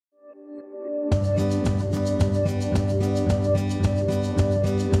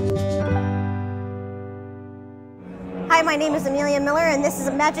my name is Amelia Miller and this is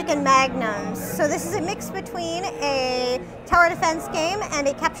Magic and Magnums. So this is a mix between a tower defense game and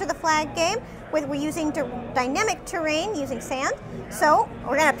a capture the flag game where we're using dynamic terrain using sand. So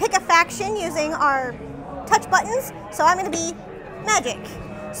we're going to pick a faction using our touch buttons. So I'm going to be Magic.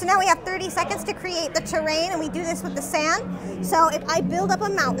 So now we have 30 seconds to create the terrain and we do this with the sand. So if I build up a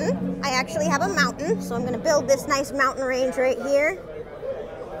mountain, I actually have a mountain. So I'm going to build this nice mountain range right here.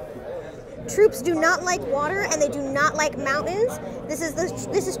 Troops do not like water and they do not like mountains. This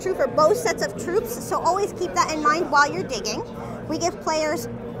is true for both sets of troops, so always keep that in mind while you're digging. We give players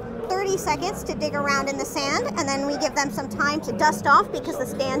 30 seconds to dig around in the sand, and then we give them some time to dust off because the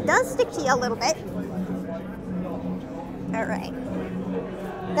sand does stick to you a little bit. All right.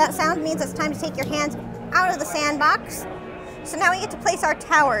 That sound means it's time to take your hands out of the sandbox. So now we get to place our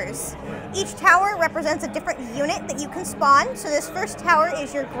towers. Each tower represents a different unit that you can spawn. So this first tower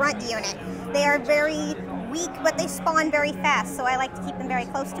is your grunt unit. They are very weak, but they spawn very fast, so I like to keep them very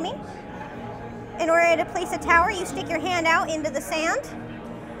close to me. In order to place a tower, you stick your hand out into the sand.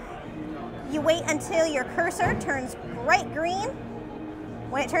 You wait until your cursor turns bright green.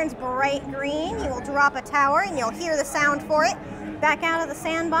 When it turns bright green, you will drop a tower and you'll hear the sound for it. Back out of the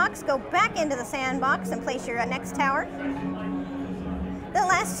sandbox, go back into the sandbox and place your next tower. The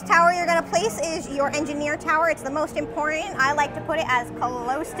last tower you're going to place is your engineer tower. It's the most important. I like to put it as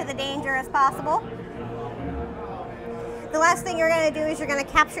close to the danger as possible. The last thing you're going to do is you're going to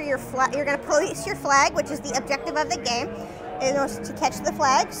capture your flag. You're going to place your flag, which is the objective of the game, is to catch the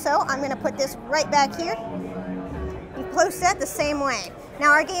flag. So I'm going to put this right back here. You place that the same way.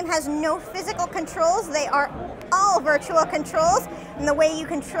 Now our game has no physical controls. They are all virtual controls, and the way you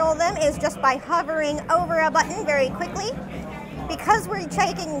control them is just by hovering over a button very quickly. Because we're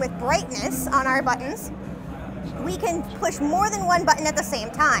checking with brightness on our buttons, we can push more than one button at the same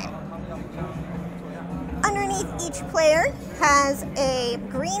time. Underneath each player has a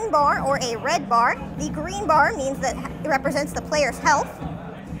green bar or a red bar. The green bar means that it represents the player's health,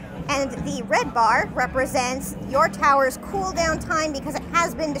 and the red bar represents your tower's cooldown time because it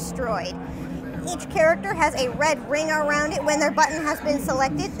has been destroyed. Each character has a red ring around it when their button has been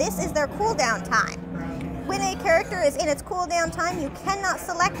selected. This is their cooldown time. When a character is in its cooldown time, you cannot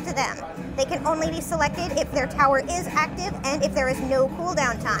select them. They can only be selected if their tower is active and if there is no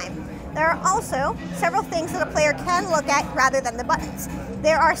cooldown time. There are also several things that a player can look at rather than the buttons.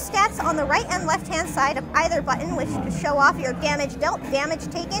 There are stats on the right and left-hand side of either button which show off your damage dealt, damage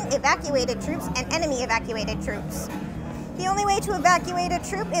taken, evacuated troops, and enemy evacuated troops. The only way to evacuate a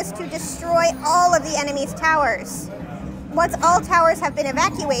troop is to destroy all of the enemy's towers. Once all towers have been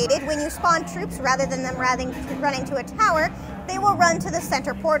evacuated, when you spawn troops rather than them running to a tower, they will run to the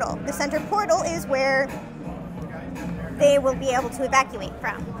center portal. The center portal is where they will be able to evacuate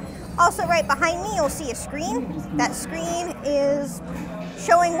from. Also right behind me, you'll see a screen. That screen is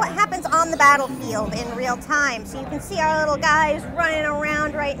showing what happens on the battlefield in real time. So you can see our little guys running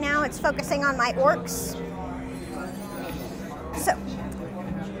around right now. It's focusing on my orcs. So,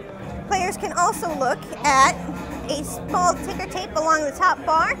 players can also look at a small ticker tape along the top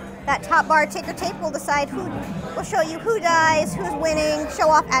bar. That top bar ticker tape will will show you who dies, who's winning, show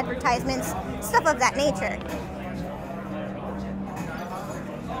off advertisements, stuff of that nature.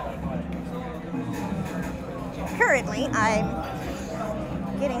 Currently,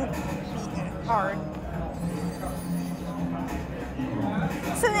 I'm getting beaten hard.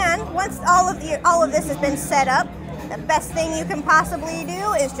 So then, once all of this has been set up, the best thing you can possibly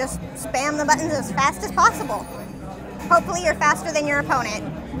do is just spam the buttons as fast as possible. Hopefully you're faster than your opponent.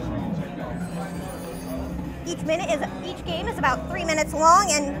 Each game is about 3 minutes long,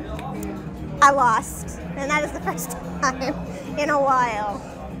 and I lost. And that is the first time in a while.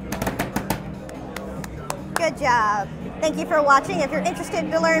 Good job. Thank you for watching. If you're interested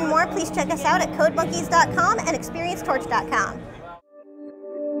to learn more, please check us out at codemonkeys.com and experiencetorch.com.